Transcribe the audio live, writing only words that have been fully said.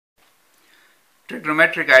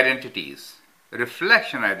Trigonometric identities,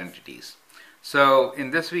 reflection identities. So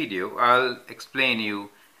in this video I'll explain you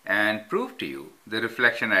and prove to you the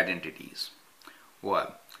reflection identities.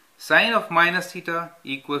 Well, sine of minus theta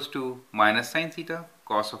equals to minus sine theta,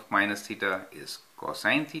 cos of minus theta is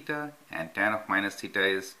cosine theta, and tan of minus theta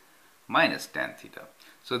is minus tan theta.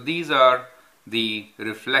 So these are the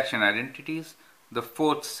reflection identities, the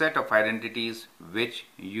fourth set of identities which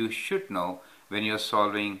you should know when you're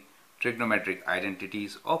solving trigonometric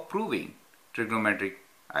identities or proving trigonometric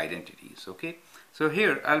identities. Okay, so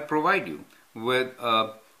here I'll provide you with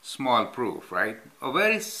a small proof, right? A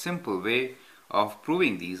very simple way of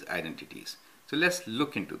proving these identities. So let's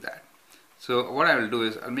look into that. So what I will do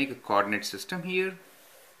is I'll make a coordinate system here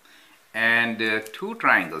and two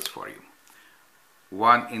triangles for you.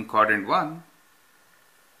 One in quadrant 1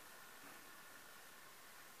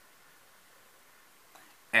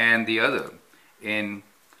 and the other in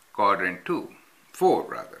quadrant 4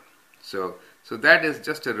 rather. So that is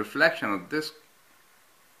just a reflection of this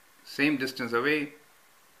same distance away,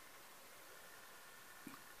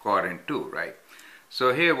 quadrant 2, right?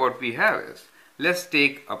 So here what we have is, let's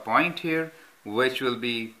take a point here which will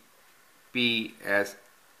be P as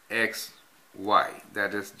X, Y,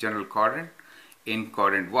 that is general quadrant in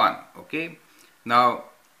quadrant 1, okay? Now,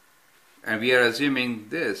 and we are assuming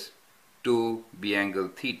this to be angle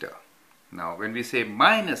theta. Now when we say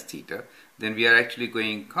minus theta, then we are actually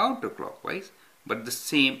going counterclockwise, but the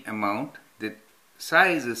same amount, the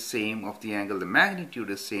size is same of the angle, the magnitude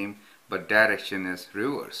is same, but direction is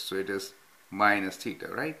reverse. So it is minus theta,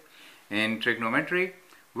 right? In trigonometry,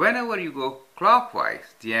 whenever you go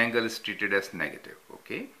clockwise, the angle is treated as negative,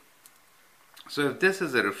 okay? So if this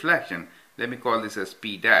is a reflection, let me call this as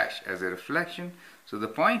P dash as a reflection. So the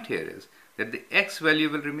point here is that the x value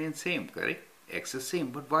will remain same, correct? X is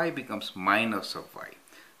same, but y becomes minus of y.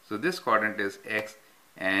 So this quadrant is x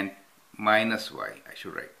and minus y. I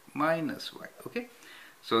should write minus y, okay?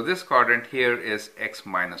 So this quadrant here is x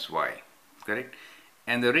minus y, correct?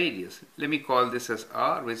 And the radius, let me call this as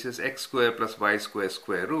r, which is x square plus y square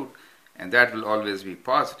square root, and that will always be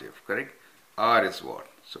positive, correct? R is what?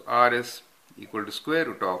 So r is equal to square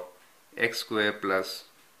root of x square plus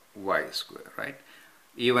y square, right?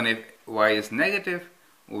 Even if y is negative,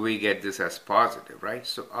 we get this as positive, right?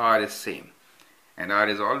 So r is same, and r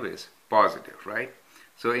is always positive, right?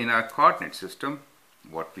 So in our coordinate system,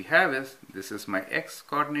 what we have is, this is my x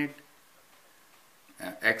coordinate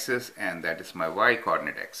axis, and that is my y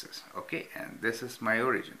coordinate axis, okay? And this is my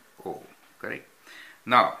origin, O, correct?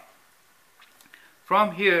 Now,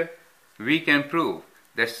 from here, we can prove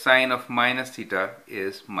that sine of minus theta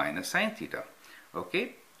is minus sine theta,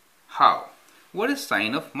 okay? How? What is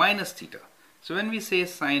sine of minus theta? So when we say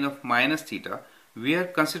sine of minus theta, we are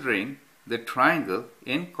considering the triangle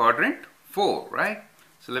in quadrant 4, right?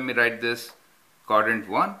 So let me write this: quadrant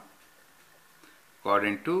 1,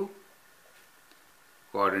 quadrant 2,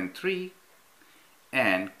 quadrant 3,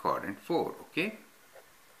 and quadrant 4, okay?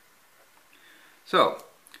 So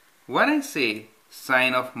when I say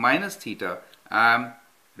sine of minus theta, I am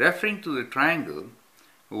referring to the triangle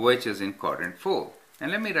which is in quadrant 4.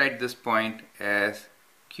 And let me write this point as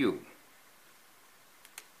Q.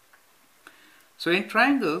 So in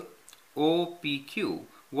triangle OPQ,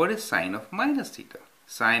 what is sine of minus theta?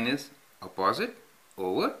 Sine is opposite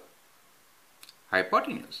over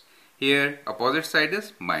hypotenuse. Here opposite side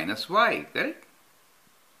is minus y, correct?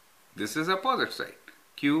 This is opposite side,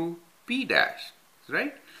 QP dash,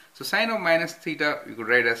 right? So sine of minus theta you could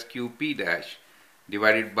write as QP dash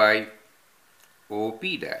divided by OP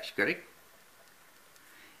dash, correct?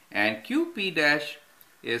 And QP dash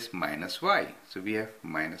is minus y. So we have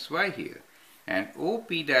minus y here. And OP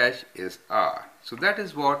dash is r. So that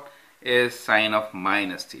is what is sine of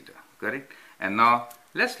minus theta, correct? And now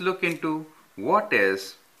let's look into what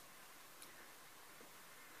is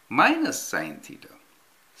minus sine theta.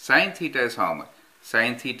 Sine theta is how much?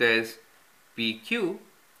 Sine theta is PQ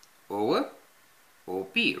over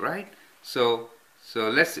OP, right? So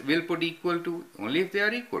we'll put equal to only if they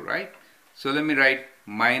are equal, right? So let me write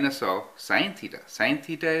minus of sine theta. Sine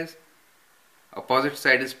theta is opposite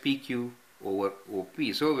side is PQ over OP.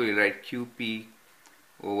 So we'll write QP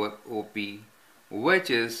over OP, which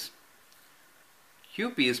is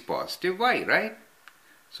QP is positive y, right?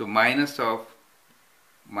 So minus of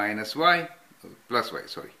minus y, plus y,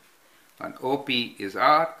 sorry. And OP is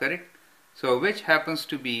r, correct? So which happens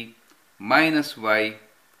to be minus y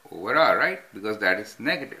over r, right? Because that is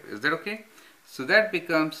negative. Is that okay? So that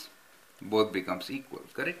becomes, both becomes equal,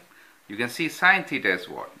 correct? You can see sine theta is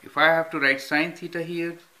what? If I have to write sine theta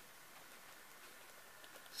here,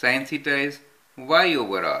 sine theta is y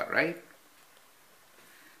over r, right?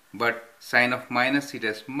 but sine of minus theta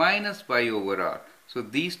is minus y over r. So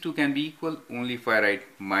these two can be equal only if I write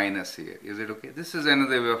minus here. Is it okay? This is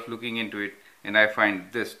another way of looking into it, and I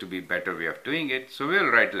find this to be better way of doing it. So we'll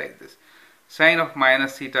write like this. Sine of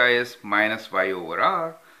minus theta is minus y over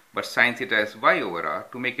r, but sine theta is y over r.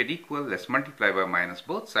 To make it equal, let's multiply by minus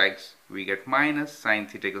both sides. We get minus sine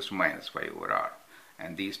theta equals to minus y over r.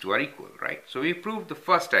 And these two are equal, right? So we proved the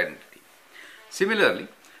first identity. Similarly,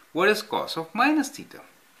 what is cos of minus theta?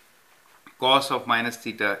 Cos of minus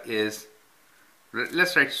theta is,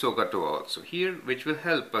 let's write SOHCAHTOA also here, which will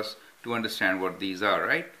help us to understand what these are,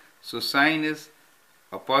 right? So sine is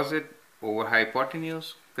opposite over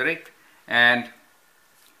hypotenuse, correct? And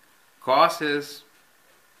cos is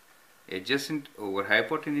adjacent over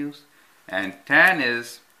hypotenuse, and tan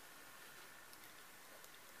is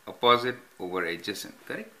opposite over adjacent,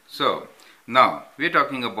 correct? So now we are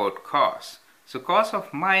talking about cos. So cos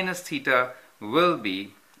of minus theta will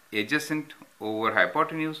be adjacent over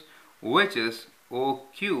hypotenuse, which is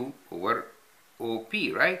OQ over OP,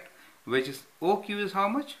 right? Which is OQ is how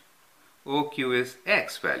much? OQ is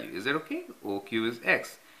X value. Is that okay? OQ is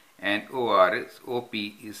X, and OP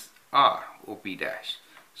is R, OP dash.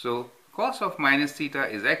 So cos of minus theta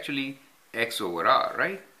is actually X over R,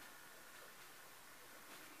 right?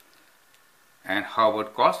 And how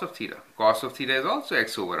about cos of theta? Cos of theta is also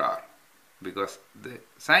X over R, because the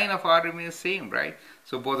sine of R remains same, right?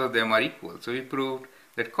 So both of them are equal. So we proved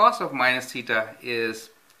that cos of minus theta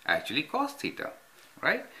is actually cos theta,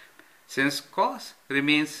 right? Since cos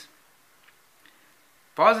remains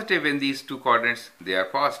positive in these two coordinates, they are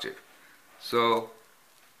positive. So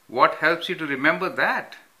what helps you to remember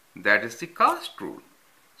that? That is the cost rule.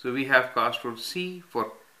 So we have cost rule: C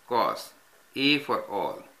for cos, A for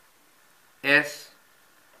all, S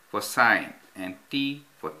for sine, and T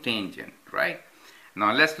for tangent, right?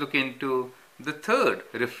 Now let's look into the third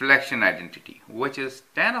reflection identity, which is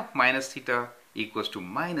tan of minus theta equals to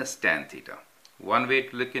minus tan theta. One way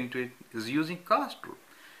to look into it is using cost rule.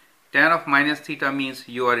 Tan of minus theta means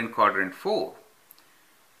you are in quadrant 4,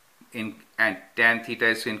 and tan theta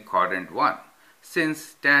is in quadrant 1.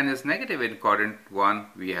 Since tan is negative in quadrant 1,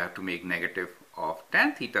 we have to make negative of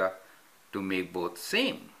tan theta to make both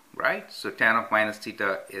same, right? So tan of minus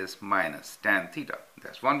theta is minus tan theta.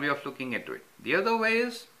 That's one way of looking into it. The other way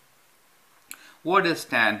is, what is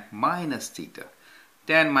tan minus theta?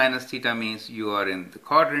 Tan minus theta means you are in the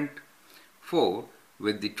quadrant 4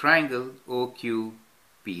 with the triangle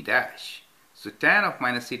OQP dash. So tan of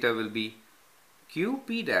minus theta will be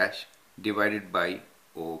QP dash divided by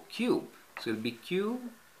OQ. So it will be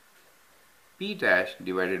QP dash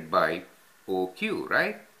divided by OQ,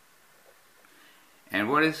 right? And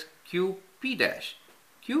what is QP dash?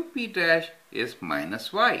 QP dash is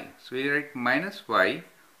minus y. So we write minus y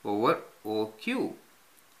over OQ,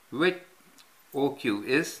 which OQ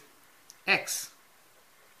is x.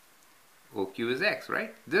 OQ is x,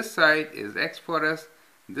 right? This side is x for us,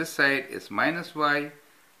 this side is minus y,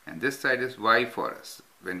 and this side is y for us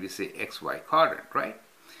when we say xy quadrant, right?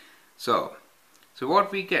 So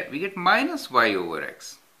what we get? We get minus y over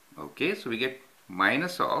x. Okay, so we get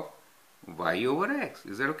minus of y over x.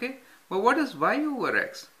 Is that okay? Well, what is y over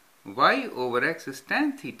x? Y over x is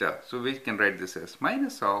tan theta. So we can write this as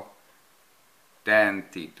minus of tan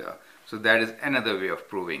theta. So that is another way of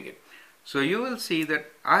proving it. So you will see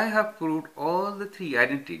that I have proved all the three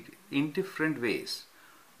identities in different ways.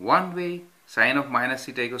 One way, sine of minus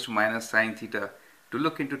theta equals to minus sine theta, to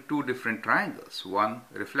look into two different triangles. One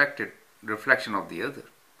reflection of the other.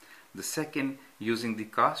 The second, using the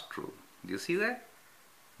cost rule. Do you see that?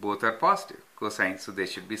 Both are positive, cosine, so they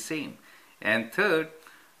should be same. And third,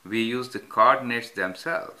 we use the coordinates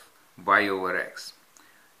themselves, y over x.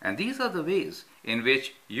 And these are the ways in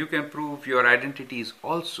which you can prove your identities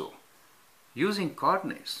also. Using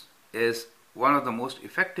coordinates is one of the most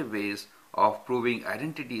effective ways of proving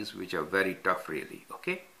identities, which are very tough really,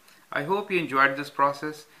 okay? I hope you enjoyed this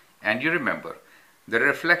process, and you remember the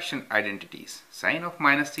reflection identities. Sine of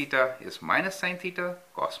minus theta is minus sine theta,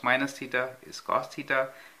 cos minus theta is cos theta,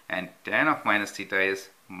 and tan of minus theta is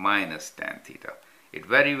minus tan theta. It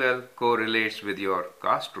very well correlates with your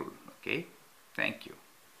cost rule, okay? Thank you.